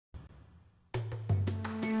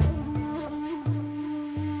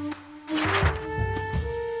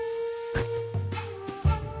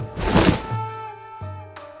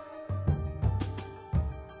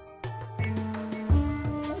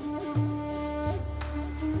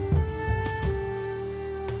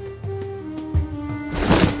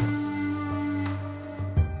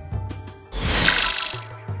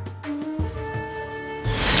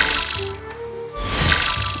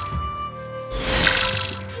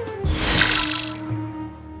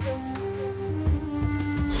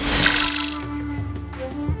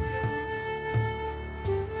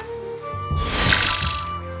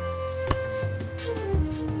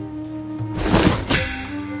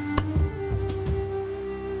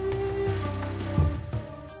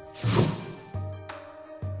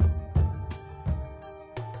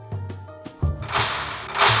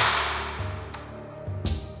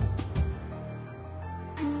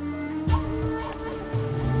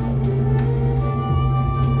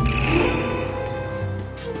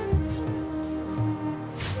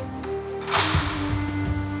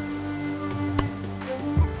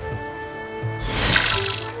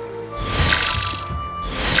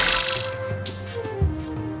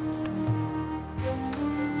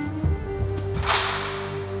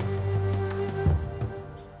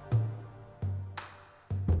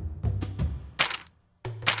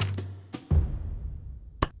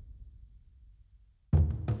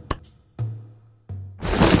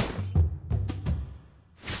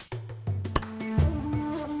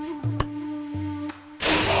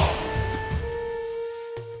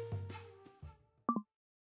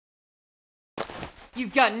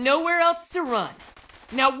You've got nowhere else to run.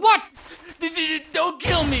 Now what? Don't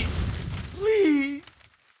kill me! Please!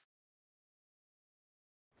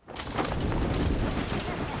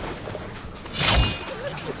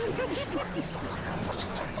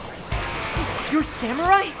 You're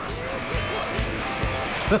samurai?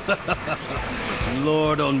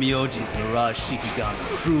 Lord Onmyoji's Mirage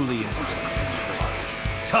Shikigami truly is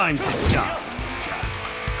ready. Time to die.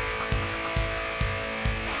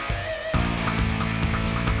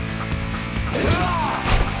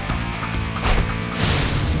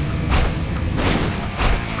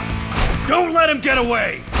 Don't let him get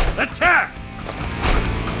away! Attack!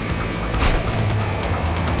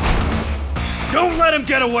 Don't let him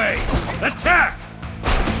get away! Attack!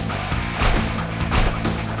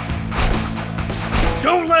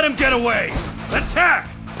 Don't let him get away! Attack!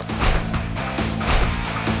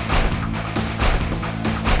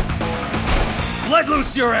 Let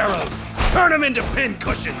loose your arrows! Turn them into pin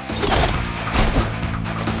cushions!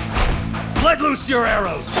 Let loose your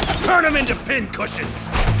arrows! Turn them into pin cushions!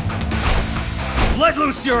 Let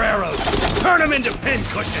loose your arrows! Turn them into pin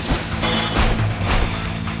cushions!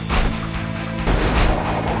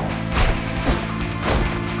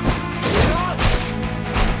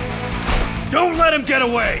 Don't let him get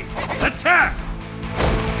away! Attack!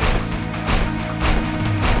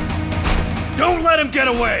 Don't let him get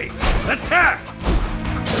away! Attack!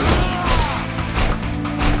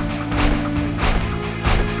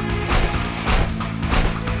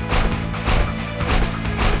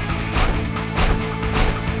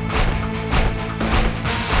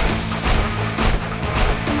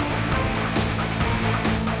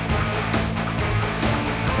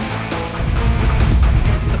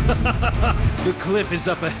 The cliff is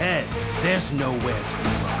up ahead. There's nowhere to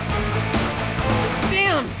run.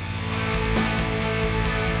 Damn!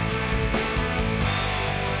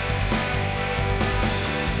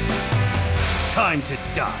 Time to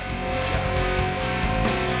die, ninja.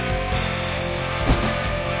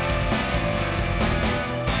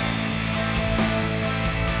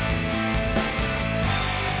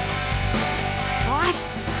 Boss?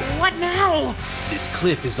 What now? This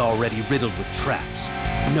cliff is already riddled with traps.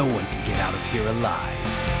 No one can get out of here alive.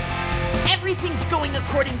 Everything's going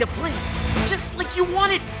according to plan, just like you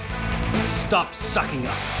wanted. Stop sucking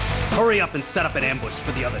up. Hurry up and set up an ambush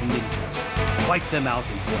for the other ninjas. Wipe them out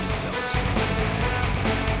in one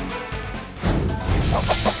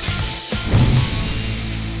fell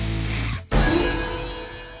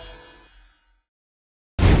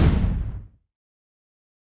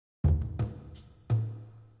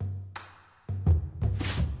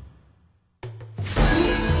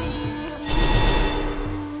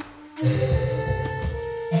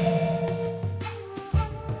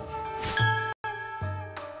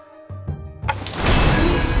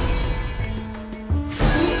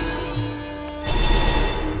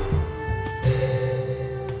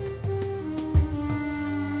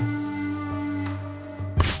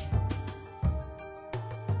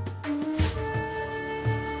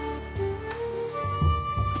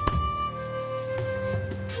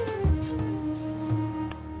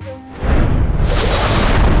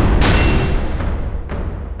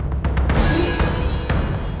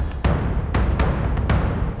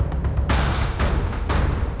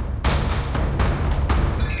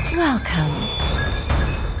Welcome.